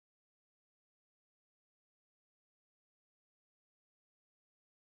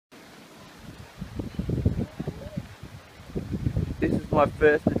my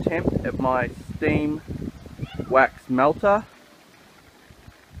first attempt at my steam wax melter,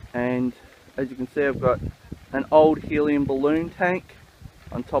 and as you can see I've got an old helium balloon tank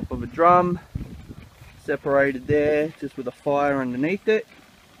on top of a drum, separated there just with a fire underneath it.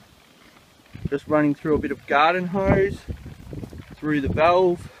 Just running through a bit of garden hose through the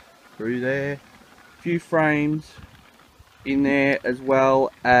valve, through there, a few frames in there, as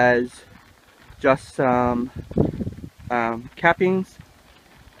well as just some cappings,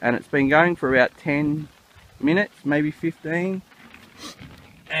 and it's been going for about 10 minutes, maybe 15,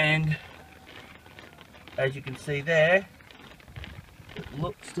 and as you can see there, it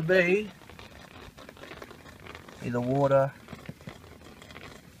looks to be either water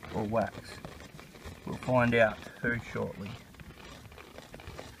or wax. We'll find out very shortly.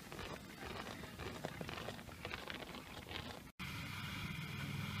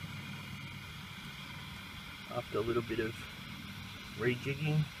 After a little bit of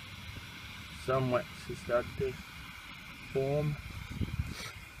rejigging, some wax has started to form,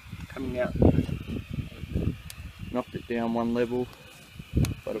 coming out. Knocked it down one level,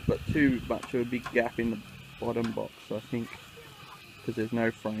 but I've got too much of a big gap in the bottom box, I think, because there's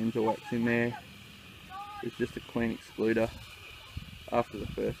no frames or wax in there. It's just a clean excluder after the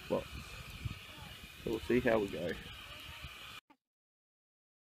first box. So we'll see how we go.